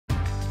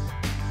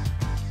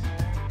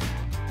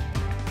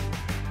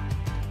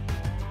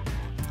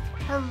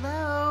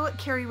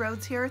Carrie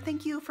Rhodes here.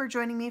 Thank you for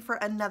joining me for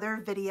another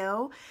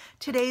video.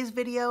 Today's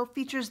video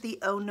features the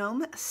Oh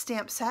Gnome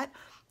stamp set.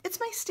 It's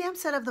my stamp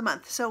set of the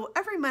month. So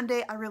every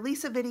Monday I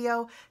release a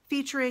video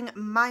featuring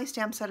my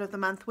stamp set of the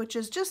month, which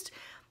is just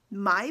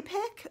my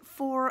pick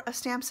for a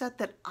stamp set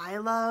that I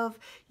love.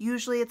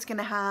 Usually it's going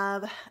to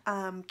have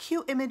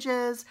cute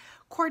images,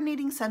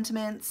 coordinating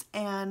sentiments,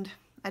 and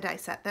a die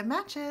set that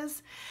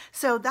matches.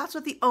 So that's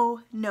what the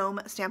Oh Gnome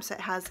stamp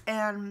set has.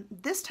 And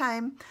this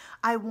time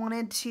I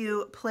wanted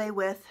to play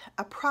with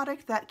a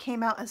product that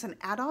came out as an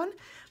add-on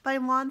by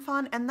Lawn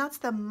Fawn, and that's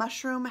the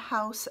Mushroom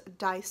House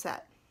die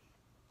set.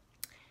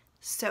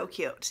 So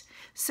cute.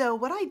 So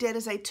what I did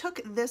is I took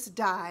this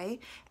die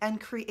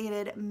and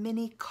created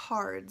mini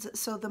cards.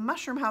 So the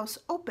Mushroom House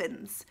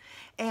opens,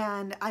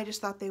 and I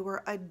just thought they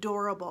were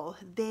adorable.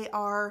 They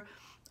are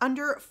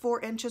under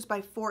 4 inches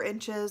by 4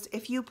 inches.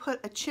 If you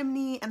put a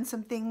chimney and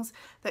some things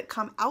that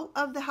come out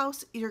of the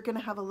house, you're gonna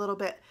have a little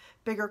bit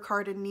bigger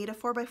card and need a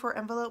 4x4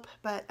 envelope,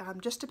 but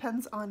just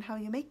depends on how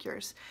you make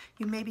yours.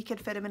 You maybe could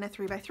fit them in a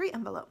 3x3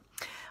 envelope.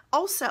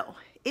 Also,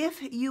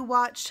 if you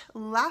watched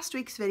last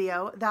week's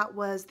video, that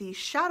was the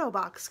shadow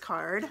box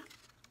card.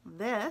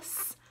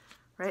 This,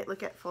 right,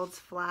 look, it folds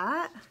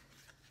flat.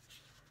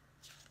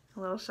 A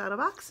little shadow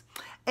box,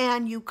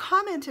 and you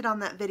commented on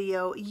that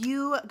video,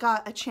 you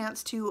got a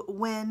chance to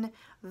win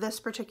this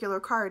particular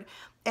card.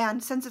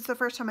 And since it's the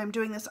first time I'm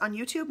doing this on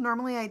YouTube,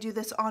 normally I do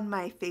this on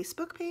my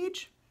Facebook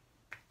page.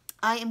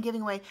 I am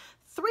giving away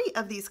 3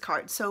 of these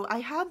cards. So I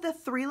have the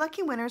 3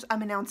 lucky winners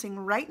I'm announcing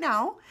right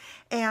now,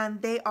 and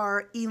they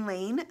are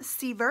Elaine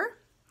Seaver,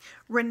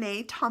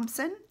 Renee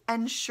Thompson,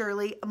 and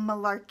Shirley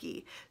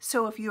Malarkey.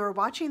 So if you are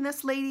watching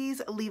this,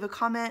 ladies, leave a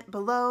comment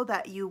below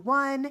that you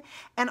won.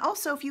 And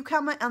also, if you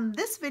comment on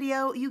this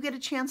video, you get a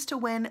chance to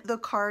win the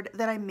card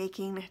that I'm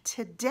making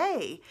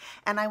today.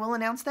 And I will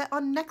announce that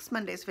on next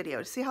Monday's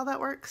video. See how that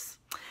works?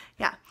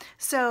 Yeah,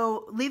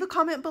 so leave a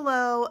comment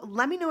below.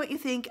 Let me know what you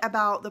think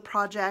about the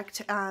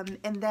project, and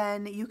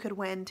then you could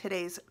win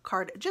today's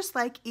card, just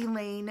like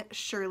Elaine,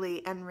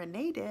 Shirley, and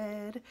Renee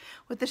did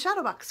with the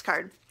shadow box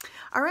card.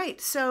 All right,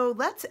 so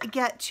let's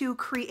get to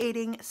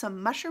creating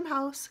some Mushroom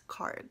House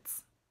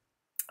cards.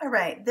 All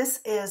right, this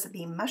is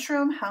the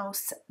Mushroom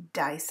House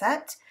die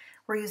set.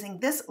 We're using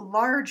this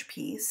large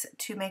piece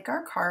to make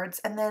our cards,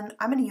 and then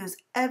I'm going to use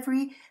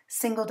every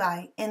single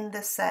die in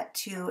this set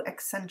to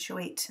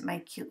accentuate my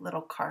cute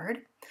little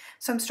card.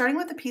 So I'm starting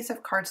with a piece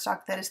of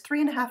cardstock that is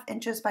 3.5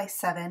 inches by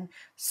 7,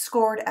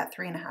 scored at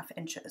 3.5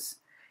 inches.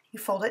 You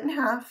fold it in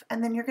half,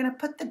 and then you're going to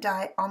put the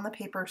die on the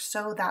paper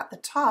so that the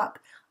top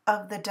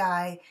of the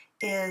die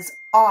is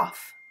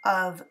off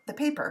of the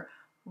paper,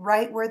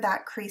 right where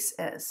that crease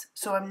is.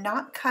 So I'm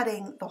not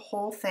cutting the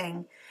whole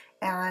thing,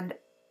 and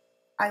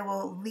I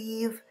will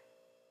leave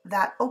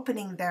that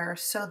opening there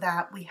so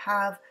that we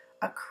have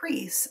a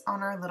crease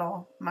on our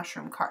little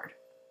mushroom card.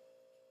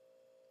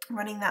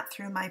 Running that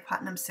through my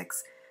Platinum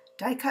 6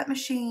 die cut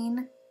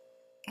machine,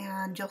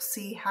 and you'll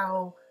see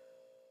how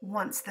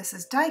once this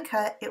is die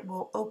cut, it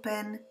will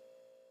open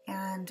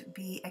and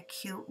be a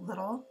cute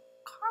little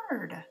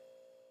card.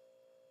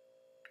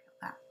 Peel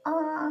that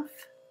off,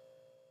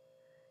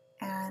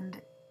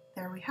 and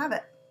there we have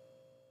it.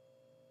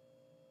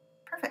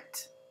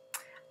 Perfect.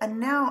 And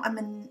now I'm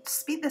going to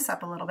speed this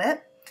up a little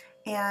bit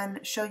and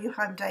show you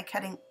how I'm die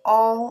cutting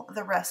all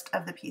the rest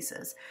of the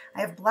pieces.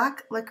 I have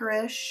black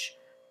licorice,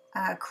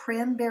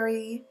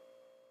 cranberry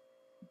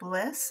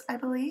bliss, I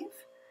believe,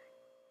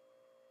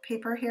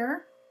 paper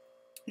here.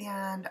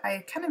 And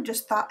I kind of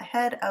just thought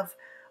ahead of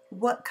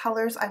what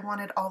colors I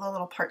wanted all the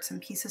little parts and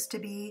pieces to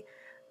be.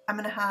 I'm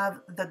going to have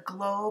the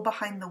glow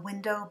behind the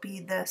window be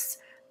this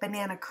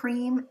banana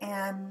cream,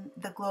 and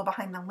the glow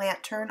behind the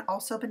lantern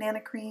also banana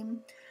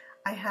cream.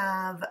 I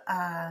have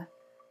a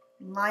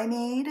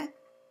limeade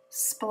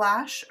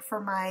splash for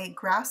my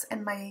grass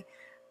and my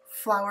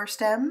flower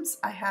stems.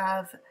 I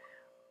have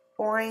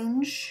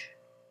orange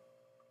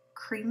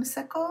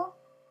creamsicle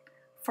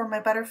for my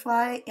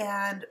butterfly,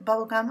 and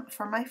bubblegum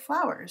for my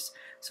flowers.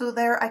 So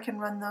there I can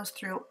run those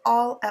through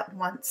all at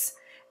once,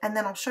 and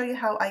then I'll show you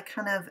how I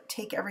kind of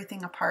take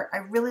everything apart. I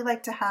really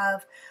like to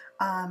have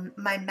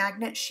my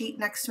magnet sheet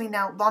next to me.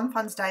 Now, Lawn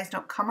Fawn's dies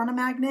don't come on a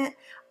magnet.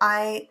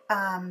 I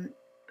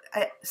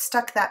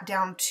stuck that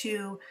down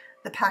to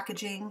the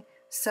packaging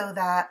so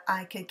that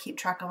I could keep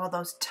track of all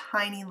those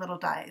tiny little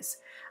dies.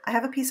 I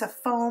have a piece of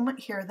foam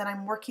here that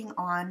I'm working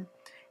on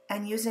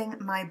and using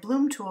my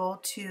bloom tool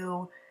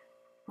to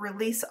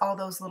release all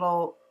those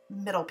little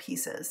middle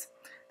pieces.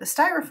 The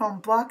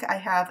styrofoam block I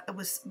have, it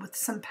was with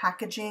some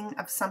packaging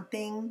of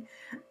something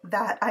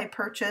that I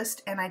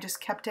purchased, and I just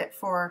kept it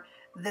for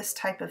this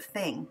type of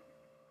thing.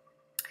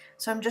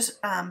 So I'm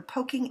just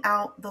poking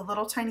out the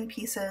little tiny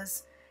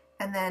pieces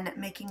and then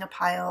making a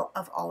pile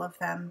of all of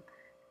them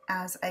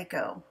as I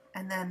go.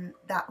 And then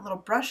that little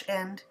brush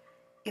end,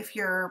 if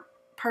your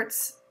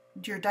parts,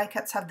 your die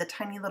cuts have the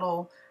tiny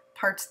little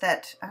parts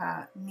that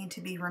need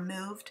to be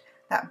removed,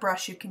 that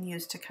brush you can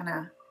use to kind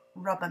of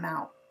rub them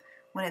out.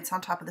 when it's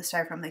on top of the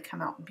styrofoam, they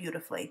come out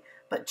beautifully.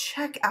 But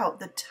check out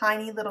the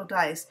tiny little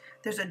dies.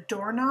 There's a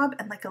doorknob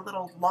and like a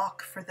little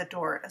lock for the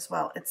door as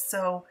well. It's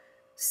so,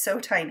 so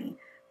tiny.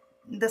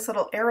 This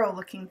little arrow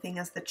looking thing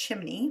is the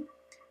chimney.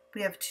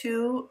 We have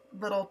 2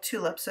 little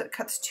tulips, so it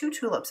cuts 2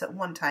 tulips at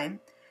one time.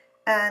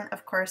 And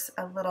of course,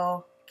 a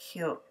little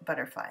cute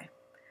butterfly.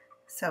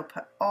 So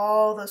put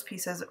all those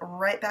pieces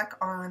right back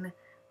on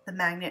the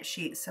magnet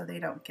sheet so they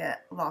don't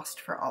get lost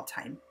for all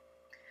time.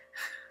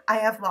 I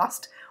have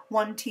lost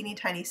one teeny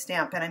tiny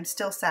stamp and I'm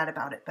still sad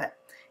about it, but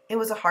it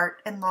was a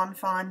heart, and Lawn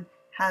Fawn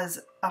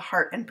has a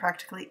heart in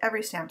practically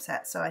every stamp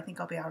set, so I think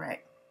I'll be all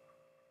right.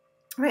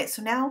 All right,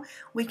 so now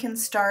we can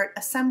start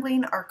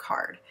assembling our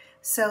card.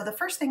 So the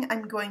first thing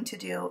I'm going to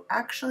do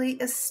actually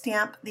is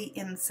stamp the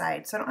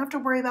inside, so I don't have to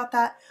worry about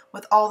that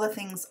with all the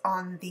things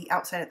on the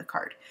outside of the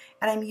card.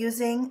 And I'm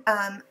using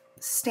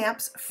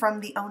stamps from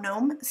the Oh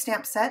Gnome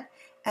stamp set,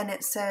 and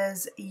it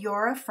says,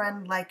 "You're a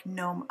friend like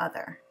gnome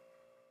other."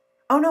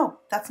 Oh no,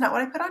 that's not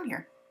what I put on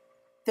here.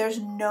 There's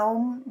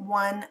gnome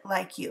one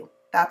like you.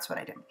 That's what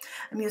I did.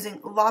 I'm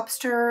using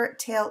lobster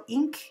tail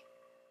ink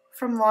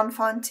from Lawn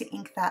Fawn to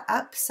ink that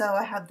up. So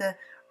I have the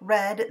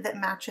red that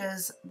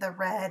matches the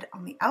red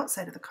on the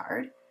outside of the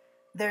card.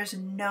 There's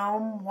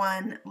gnome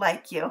one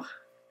like you.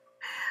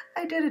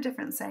 I did a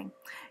different saying.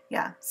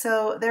 Yeah,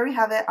 so there we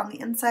have it on the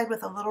inside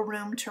with a little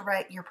room to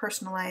write your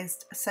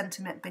personalized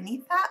sentiment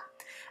beneath that.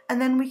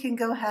 And then we can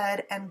go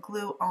ahead and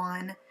glue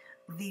on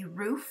the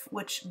roof,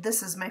 which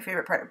this is my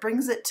favorite part. It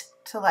brings it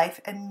to life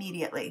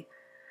immediately.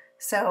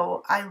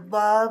 So I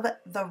love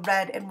the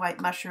red and white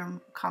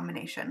mushroom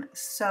combination.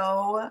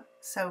 So,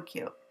 so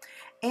cute.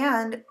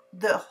 And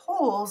the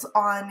holes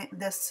on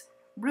this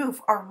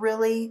roof are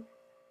really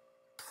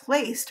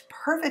placed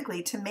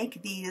perfectly to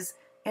make these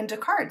into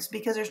cards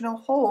because there's no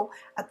hole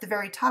at the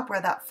very top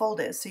where that fold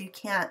is. So you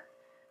can't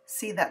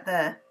see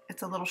that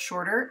it's a little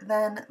shorter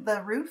than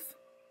the roof.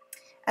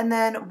 And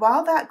then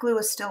while that glue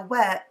is still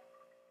wet,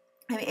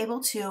 I'm able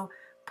to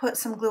put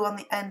some glue on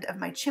the end of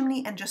my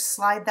chimney and just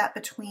slide that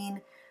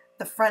between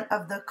the front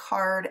of the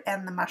card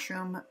and the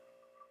mushroom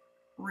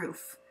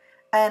roof.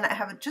 And I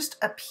have just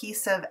a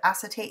piece of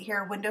acetate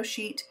here, window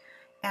sheet,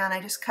 and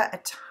I just cut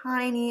a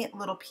tiny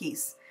little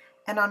piece.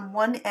 And on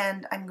one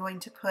end, I'm going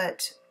to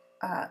put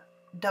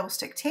double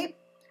stick tape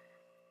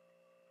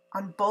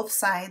on both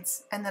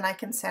sides, and then I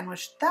can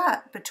sandwich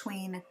that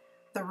between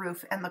the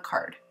roof and the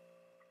card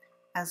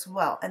as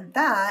well. And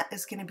that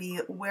is going to be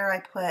where I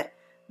put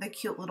the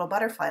cute little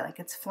butterfly, like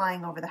it's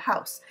flying over the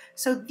house.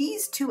 So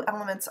these 2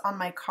 elements on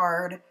my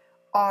card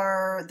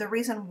are the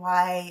reason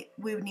why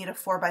we would need a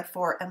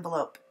 4x4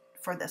 envelope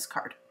for this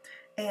card.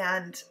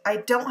 And I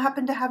don't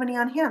happen to have any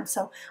on hand,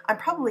 so I'm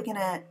probably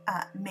gonna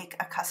make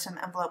a custom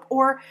envelope.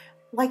 Or,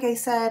 like I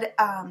said,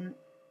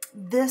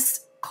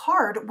 this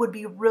card would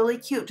be really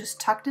cute, just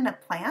tucked in a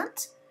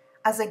plant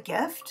as a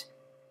gift.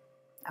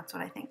 That's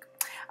what I think.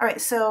 All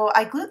right, so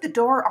I glued the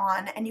door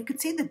on, and you can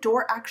see the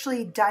door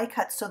actually die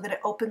cuts so that it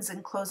opens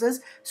and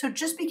closes. So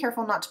just be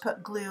careful not to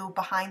put glue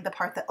behind the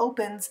part that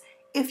opens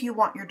if you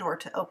want your door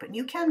to open.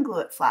 You can glue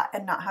it flat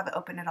and not have it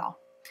open at all.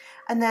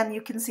 And then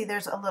you can see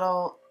there's a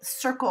little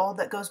circle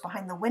that goes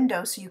behind the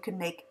window so you can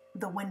make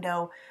the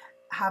window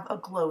have a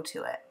glow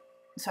to it.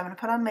 So I'm going to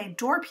put on my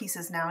door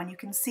pieces now, and you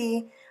can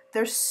see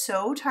they're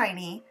so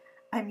tiny.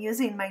 I'm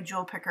using my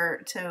jewel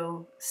picker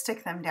to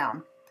stick them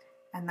down,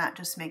 and that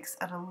just makes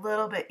it a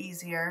little bit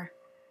easier.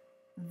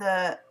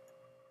 The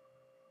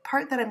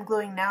part that I'm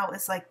gluing now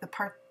is like the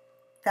part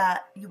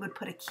that you would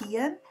put a key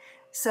in.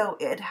 So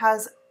it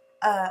has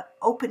a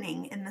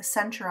opening in the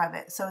center of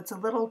it, so it's a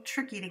little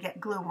tricky to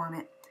get glue on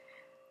it.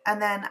 And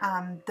then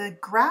the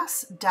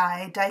grass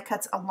die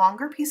cuts a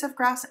longer piece of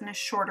grass and a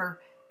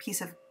shorter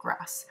piece of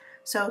grass.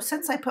 So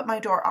since I put my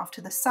door off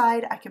to the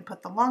side, I can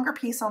put the longer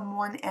piece on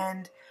one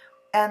end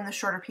and the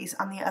shorter piece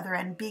on the other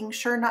end, being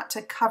sure not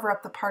to cover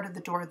up the part of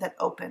the door that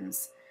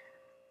opens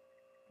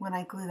when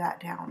I glue that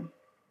down.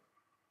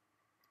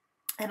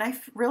 And I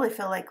really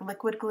feel like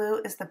liquid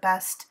glue is the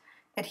best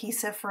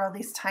adhesive for all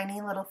these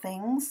tiny little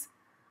things.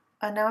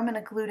 And now I'm going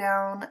to glue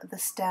down the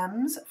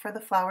stems for the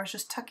flowers,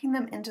 just tucking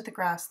them into the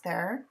grass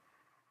there.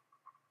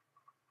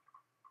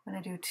 I'm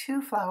going to do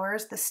 2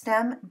 flowers. The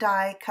stem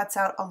die cuts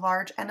out a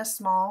large and a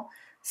small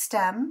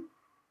stem.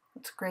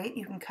 That's great.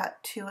 You can cut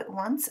 2 at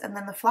once. And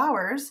then the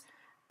flowers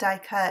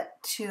die cut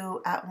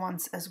 2 at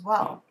once as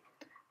well.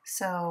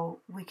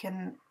 So we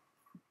can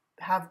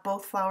have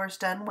both flowers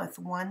done with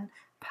 1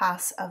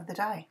 pass of the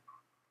die.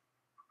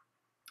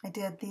 I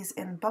did these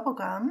in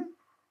bubblegum.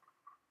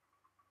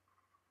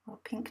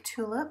 Little pink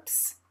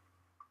tulips.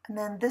 And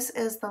then this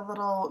is the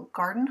little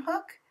garden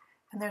hook,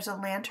 and there's a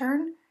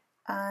lantern,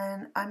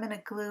 and I'm going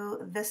to glue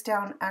this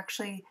down.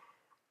 Actually,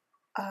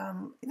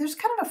 there's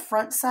kind of a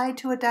front side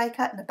to a die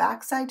cut and a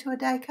back side to a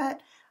die cut.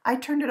 I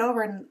turned it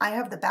over and I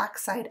have the back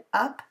side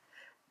up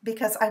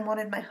because I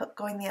wanted my hook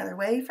going the other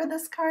way for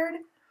this card.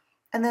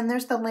 And then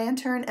there's the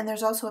lantern, and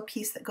there's also a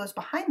piece that goes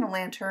behind the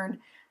lantern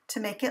to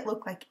make it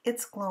look like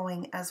it's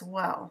glowing as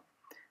well.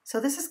 So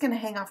this is going to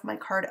hang off my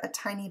card a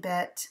tiny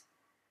bit,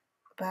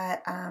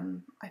 but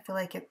I feel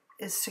like it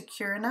is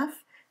secure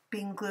enough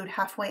being glued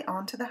halfway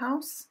onto the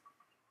house.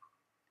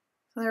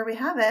 So there we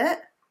have it.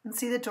 And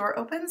see the door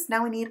opens?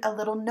 Now we need a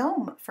little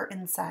gnome for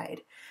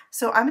inside.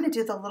 So I'm going to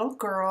do the little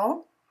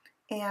girl,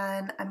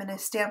 and I'm going to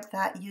stamp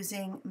that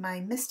using my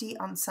Misty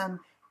on some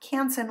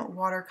Canson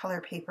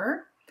watercolor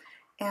paper.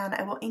 And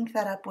I will ink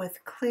that up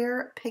with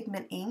clear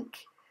pigment ink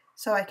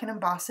so I can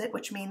emboss it,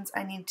 which means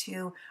I need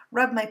to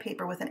rub my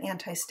paper with an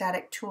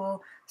anti-static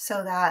tool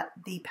so that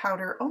the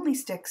powder only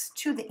sticks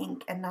to the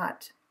ink and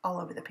not all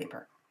over the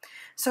paper.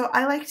 So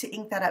I like to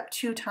ink that up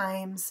 2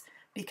 times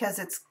because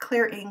it's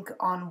clear ink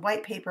on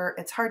white paper.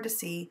 It's hard to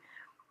see,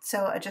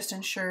 so it just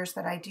ensures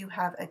that I do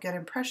have a good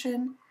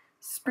impression.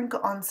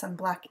 Sprinkle on some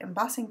black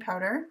embossing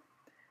powder,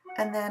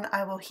 and then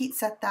I will heat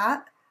set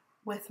that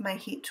with my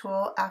heat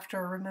tool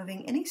after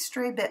removing any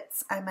stray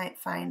bits I might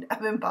find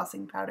of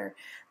embossing powder.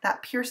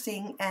 That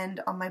piercing end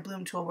on my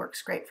bloom tool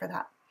works great for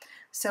that.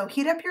 So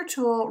heat up your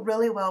tool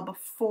really well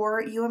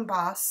before you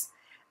emboss,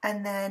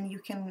 and then you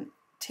can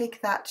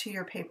take that to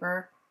your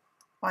paper.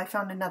 Well, I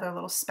found another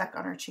little speck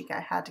on her cheek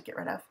I had to get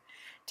rid of.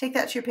 Take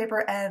that to your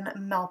paper and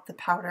melt the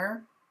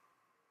powder.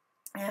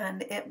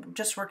 And it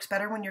just works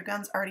better when your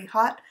gun's already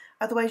hot.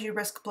 Otherwise, you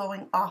risk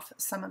blowing off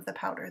some of the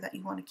powder that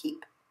you want to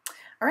keep.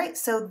 All right,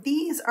 so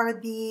these are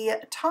the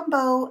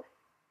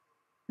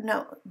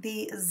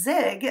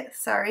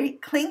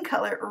Zig, clean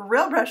color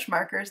real brush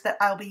markers that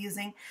I'll be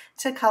using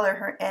to color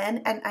her in.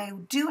 And I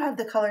do have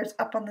the colors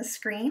up on the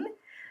screen,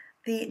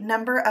 the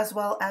number as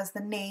well as the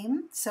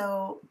name.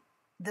 So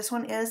this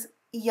one is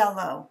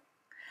yellow.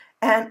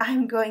 And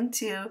I'm going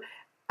to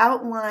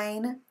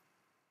outline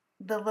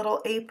the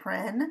little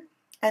apron,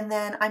 and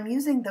then I'm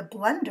using the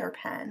blender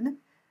pen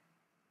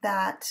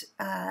that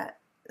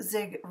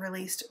Zig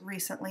released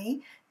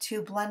recently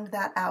to blend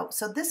that out.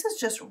 So this is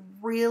just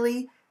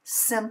really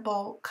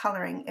simple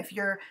coloring. If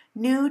you're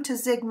new to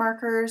Zig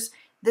markers,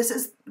 this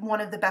is one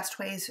of the best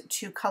ways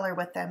to color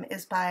with them,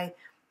 is by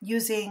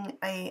using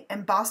an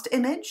embossed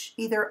image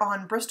either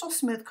on Bristol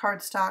Smooth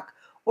cardstock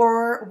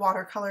or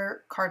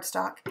watercolor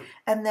cardstock,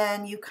 and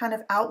then you kind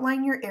of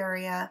outline your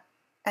area,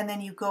 and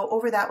then you go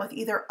over that with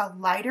either a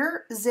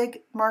lighter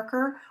Zig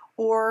marker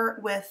or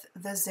with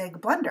the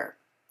Zig blender.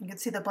 You can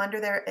see the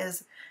blender there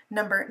is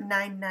number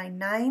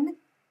 999.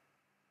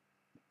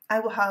 I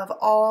will have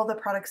all the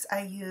products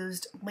I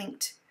used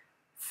linked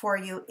for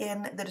you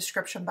in the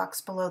description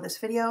box below this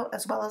video,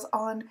 as well as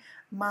on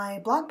my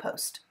blog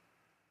post.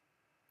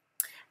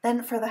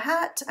 Then for the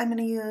hat, I'm going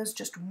to use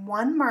just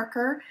 1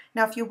 marker.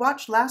 Now, if you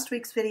watched last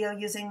week's video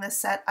using this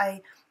set,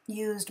 I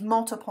used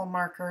multiple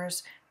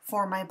markers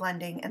for my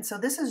blending. And so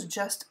this is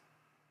just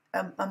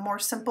a more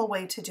simple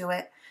way to do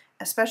it,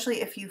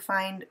 especially if you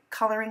find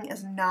coloring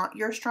is not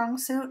your strong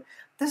suit.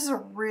 This is a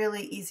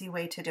really easy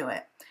way to do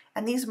it.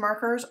 And these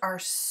markers are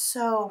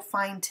so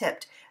fine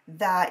tipped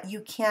that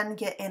you can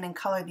get in and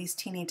color these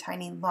teeny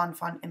tiny Lawn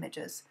Fawn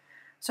images.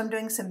 So I'm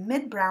doing some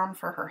mid-brown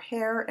for her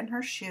hair and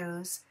her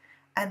shoes,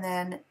 and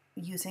then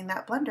using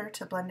that blender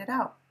to blend it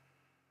out.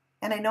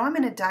 And I know I'm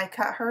going to die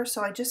cut her,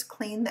 so I just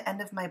clean the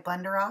end of my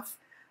blender off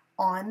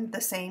on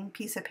the same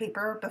piece of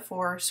paper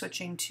before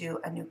switching to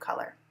a new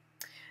color.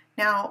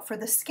 Now for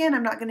the skin,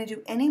 I'm not going to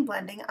do any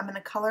blending. I'm going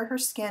to color her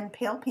skin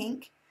pale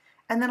pink,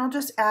 and then I'll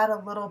just add a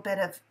little bit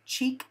of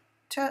cheek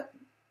to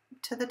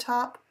the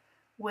top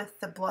with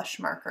the blush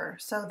marker.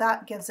 So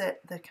that gives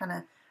it the kind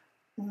of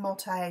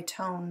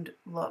multi-toned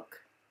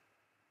look.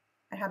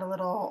 I had a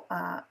little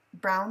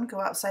brown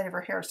go outside of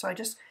her hair, so I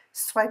just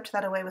swiped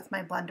that away with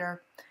my blender.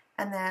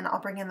 And then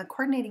I'll bring in the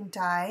coordinating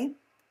die,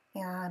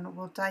 and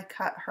we'll die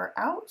cut her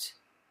out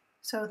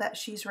so that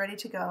she's ready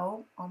to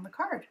go on the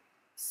card.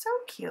 So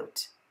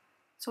cute.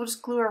 So we'll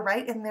just glue her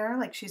right in there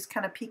like she's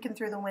kind of peeking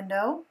through the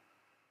window,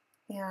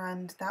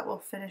 and that will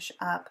finish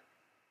up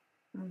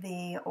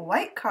the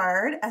white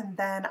card. And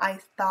then I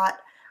thought,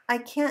 I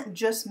can't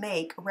just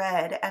make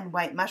red and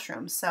white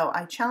mushrooms, so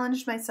I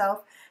challenged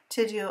myself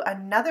to do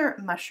another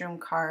mushroom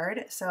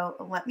card. So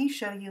let me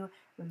show you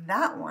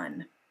that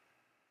one.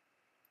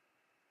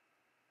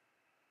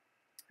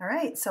 All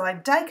right, so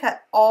I've die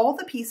cut all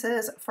the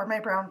pieces for my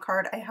brown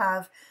card. I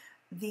have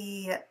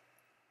the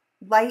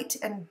light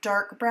and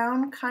dark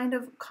brown kind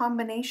of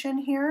combination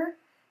here,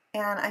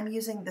 and I'm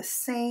using the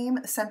same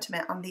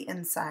sentiment on the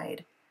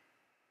inside,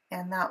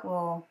 and that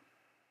will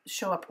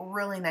show up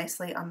really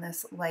nicely on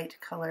this light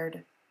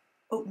colored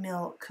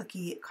oatmeal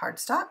cookie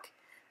cardstock.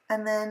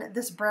 And then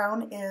this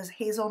brown is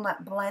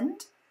hazelnut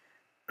blend,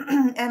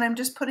 and I'm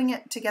just putting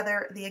it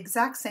together the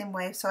exact same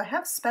way. So I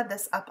have sped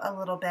this up a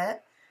little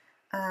bit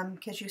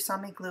because you saw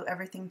me glue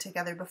everything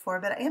together before,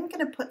 but I am going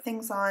to put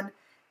things on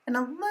in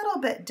a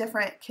little bit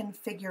different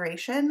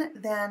configuration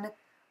than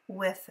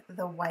with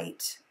the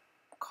white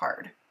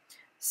card.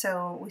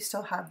 So we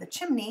still have the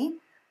chimney,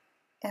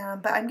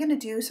 but I'm going to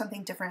do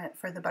something different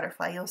for the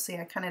butterfly. You'll see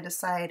I kind of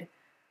decide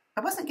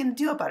I wasn't going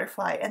to do a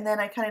butterfly, and then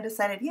I kind of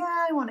decided,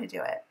 yeah, I want to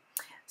do it.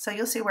 So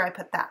you'll see where I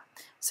put that.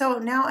 So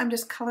now I'm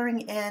just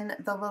coloring in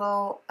the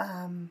little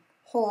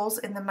holes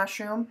in the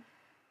mushroom.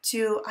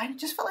 I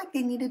just felt like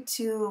they needed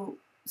to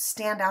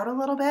stand out a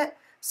little bit.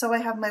 So I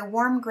have my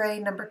warm gray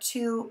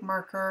 #2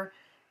 marker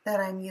that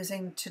I'm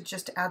using to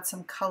just add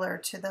some color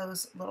to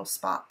those little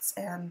spots.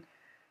 And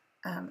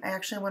I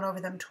actually went over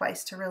them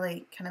twice to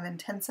really kind of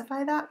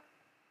intensify that.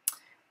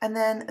 And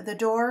then the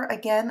door,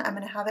 again, I'm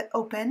going to have it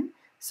open.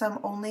 So I'm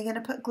only going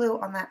to put glue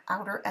on that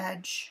outer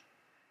edge.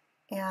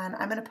 And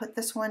I'm going to put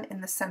this one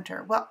in the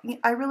center. Well,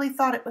 I really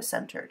thought it was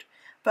centered,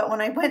 but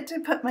when I went to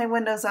put my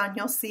windows on,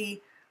 you'll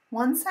see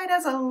one side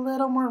has a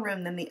little more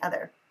room than the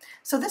other.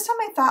 So this time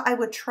I thought I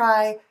would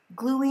try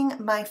gluing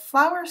my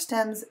flower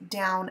stems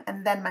down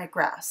and then my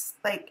grass.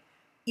 Like,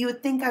 you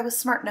would think I was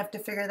smart enough to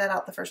figure that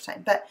out the first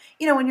time. But,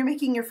 you know, when you're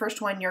making your first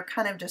one, you're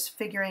kind of just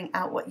figuring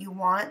out what you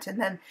want. And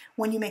then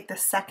when you make the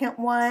second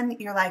one,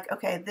 you're like,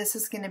 okay, this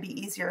is going to be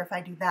easier if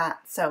I do that.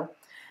 So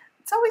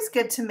it's always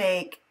good to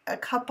make a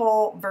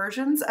couple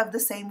versions of the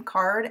same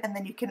card, and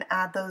then you can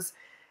add those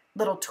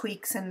little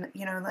tweaks, and,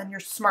 you know, then you're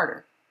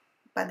smarter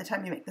by the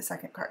time you make the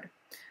second card.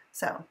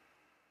 So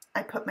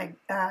I put my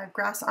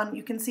grass on.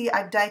 You can see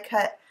I've die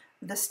cut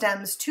the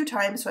stems 2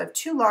 times, so I have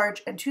 2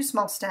 large and 2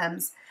 small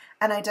stems,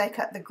 and I die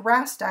cut the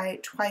grass die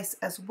twice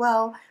as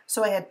well,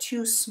 so I had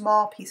 2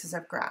 small pieces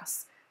of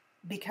grass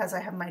because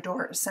I have my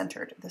door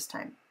centered this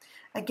time.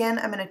 Again,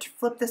 I'm going to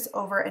flip this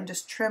over and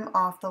just trim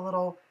off the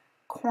little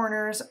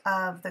corners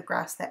of the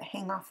grass that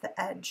hang off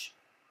the edge.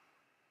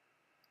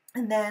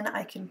 And then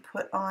I can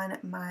put on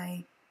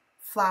my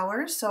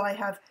flowers. So I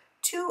have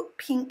 2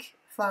 pink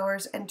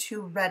flowers and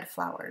 2 red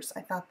flowers.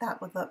 I thought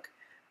that would look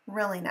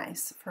really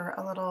nice for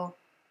a little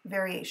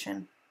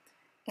variation.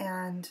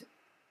 And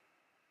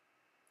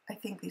I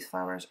think these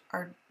flowers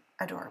are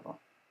adorable,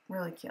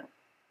 really cute.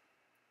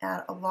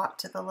 Add a lot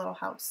to the little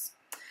house.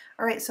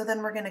 All right, so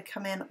then we're going to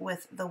come in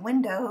with the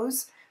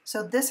windows.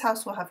 So this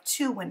house will have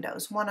 2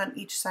 windows, one on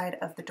each side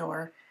of the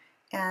door.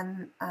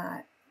 And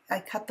I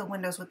cut the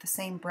windows with the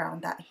same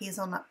brown, that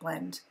hazelnut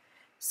blend.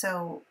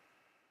 So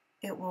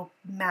it will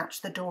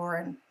match the door,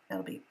 and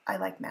it'll be, I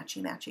like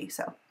matchy-matchy.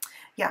 So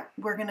yeah,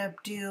 we're going to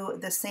do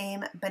the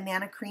same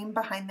banana cream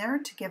behind there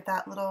to give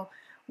that little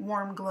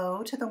warm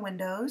glow to the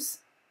windows.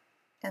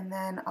 And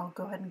then I'll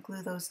go ahead and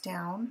glue those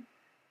down.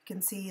 You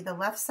can see the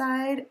left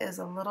side is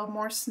a little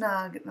more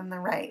snug than the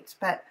right,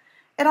 but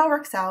it all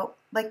works out.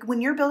 Like,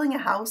 when you're building a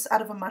house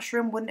out of a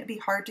mushroom, wouldn't it be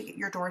hard to get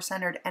your door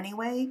centered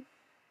anyway?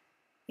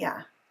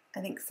 Yeah, I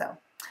think so.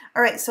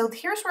 All right, so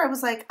here's where I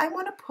was like, I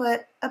want to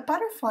put a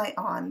butterfly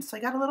on. So I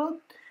got a little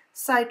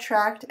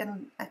sidetracked,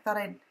 and I thought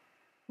I'd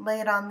lay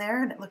it on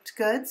there, and it looked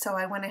good. So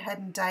I went ahead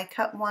and die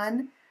cut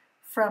one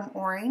from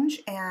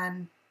orange,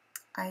 and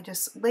I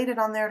just laid it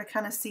on there to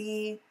kind of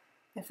see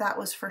if that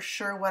was for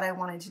sure what I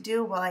wanted to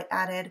do, while I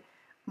added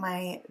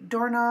my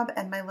doorknob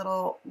and my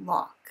little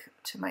lock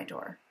to my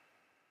door.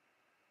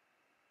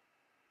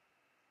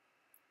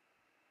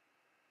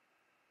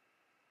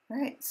 All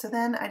right, so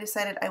then I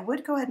decided I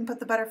would go ahead and put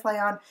the butterfly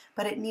on,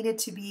 but it needed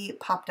to be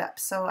popped up.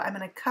 So I'm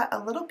going to cut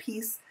a little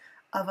piece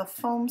of a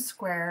foam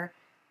square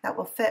that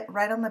will fit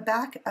right on the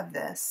back of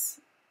this,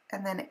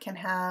 and then it can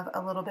have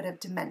a little bit of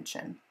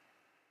dimension.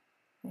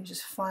 And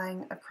just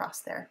flying across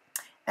there.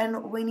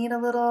 And we need a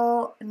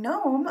little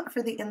gnome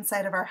for the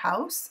inside of our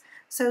house.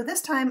 So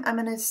this time I'm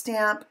going to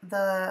stamp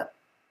the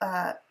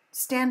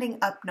standing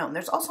up gnome.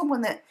 There's also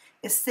one that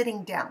is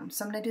sitting down.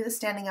 So I'm going to do the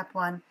standing up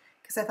one,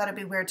 because I thought it'd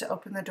be weird to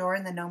open the door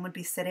and the gnome would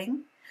be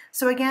sitting.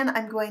 So again,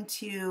 I'm going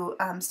to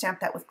stamp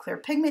that with clear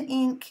pigment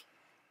ink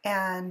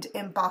and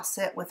emboss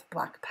it with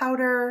black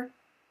powder,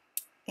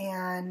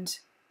 and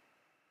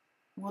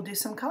we'll do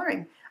some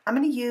coloring. I'm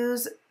going to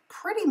use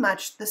pretty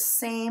much the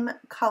same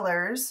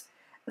colors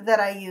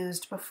that I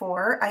used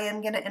before. I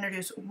am going to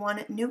introduce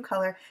one new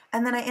color,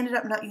 and then I ended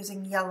up not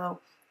using yellow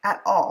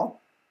at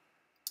all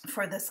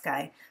for this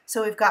guy.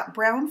 So we've got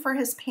brown for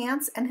his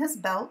pants and his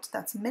belt.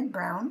 That's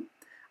mid-brown.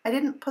 I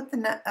didn't put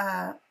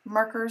the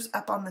markers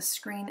up on the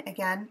screen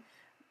again,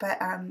 but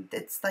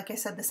it's, like I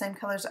said, the same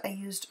colors I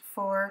used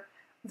for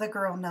the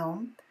girl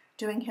gnome.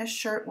 Doing his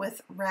shirt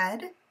with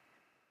red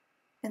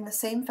in the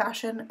same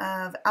fashion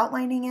of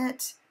outlining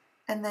it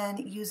and then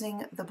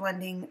using the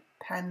blending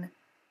pen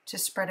to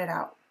spread it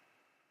out.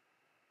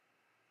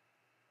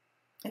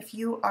 If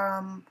you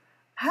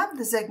have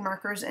the zig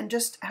markers and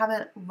just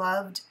haven't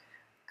loved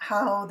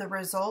how the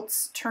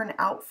results turn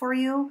out for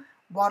you,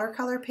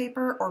 watercolor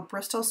paper or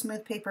Bristol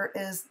smooth paper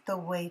is the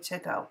way to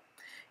go.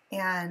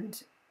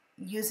 And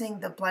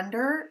using the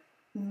blender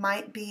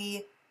might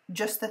be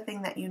just the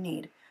thing that you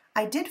need.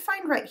 I did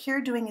find right here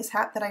doing his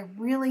hat that I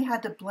really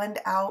had to blend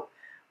out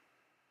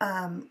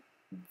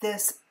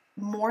this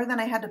more than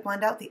I had to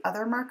blend out the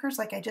other markers.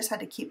 Like, I just had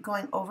to keep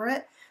going over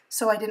it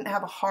so I didn't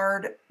have a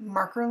hard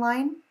marker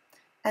line.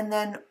 And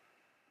then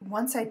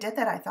once I did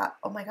that, I thought,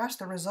 oh my gosh,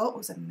 the result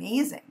was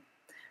amazing.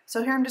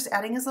 So here I'm just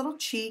adding his little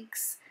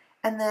cheeks.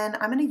 And then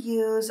I'm going to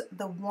use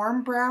the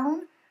warm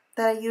brown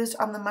that I used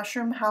on the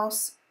mushroom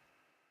house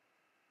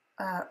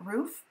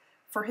roof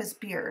for his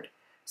beard.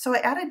 So I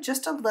added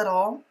just a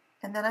little,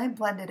 and then I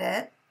blended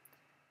it.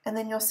 And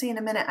then you'll see in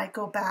a minute I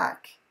go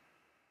back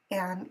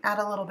and add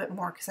a little bit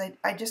more, because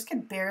I just can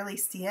barely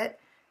see it.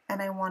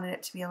 and I wanted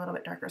it to be a little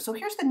bit darker. So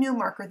here's the new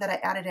marker that I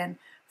added in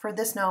for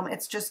this gnome.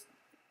 It's just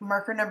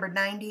marker number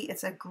 90.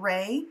 It's a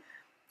gray.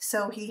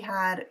 So he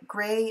had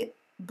gray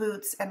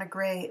boots and a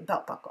gray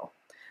belt buckle.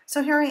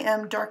 So here I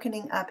am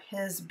darkening up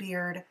his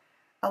beard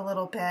a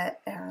little bit,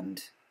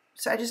 and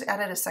so I just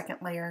added a second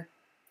layer.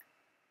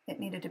 It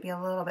needed to be a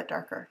little bit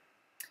darker.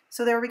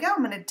 So there we go.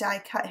 I'm going to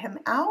die cut him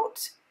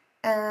out,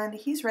 and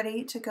he's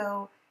ready to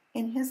go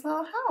in his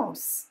little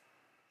house.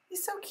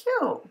 He's so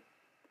cute.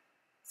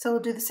 So we'll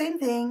do the same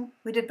thing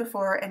we did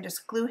before and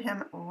just glue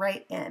him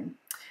right in.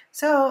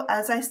 So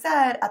as I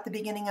said at the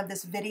beginning of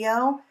this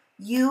video,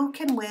 you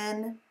can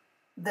win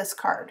this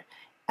card.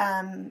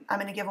 I'm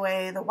going to give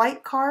away the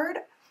white card,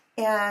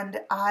 and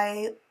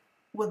I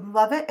would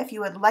love it if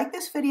you would like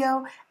this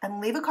video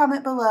and leave a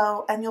comment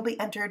below, and you'll be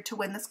entered to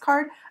win this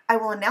card. I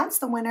will announce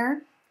the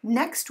winner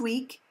next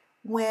week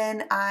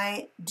when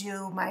I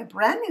do my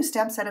brand new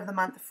stamp set of the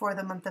month for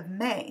the month of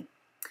May.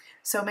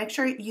 So make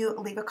sure you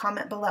leave a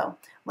comment below.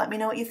 Let me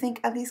know what you think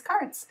of these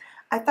cards.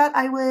 I thought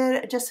I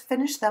would just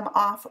finish them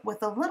off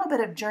with a little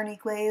bit of Journey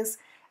Glaze,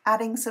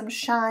 adding some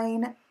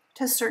shine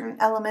to certain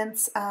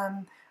elements.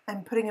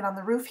 I'm putting it on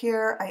the roof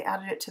here. I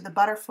added it to the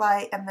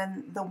butterfly and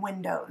then the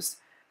windows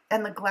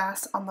and the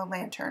glass on the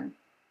lantern.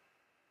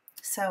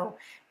 So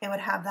it would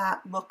have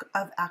that look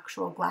of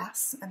actual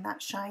glass and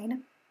that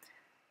shine.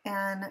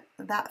 And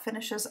that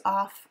finishes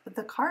off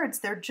the cards.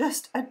 They're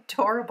just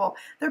adorable.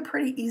 They're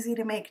pretty easy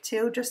to make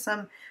too. Just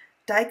some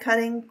die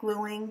cutting,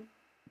 gluing,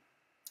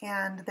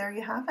 and there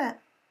you have it.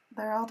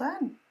 They're all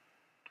done.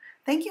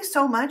 Thank you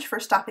so much for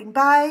stopping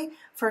by,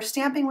 for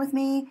stamping with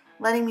me,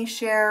 letting me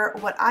share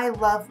what I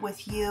love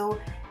with you.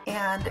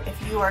 And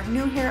if you are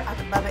new here, I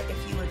would love it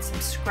if you would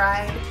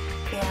subscribe,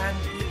 and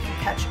you can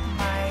catch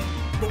my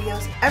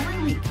videos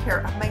every week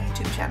here on my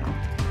YouTube channel.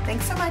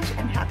 Thanks so much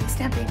and happy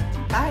stamping.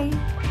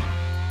 Bye.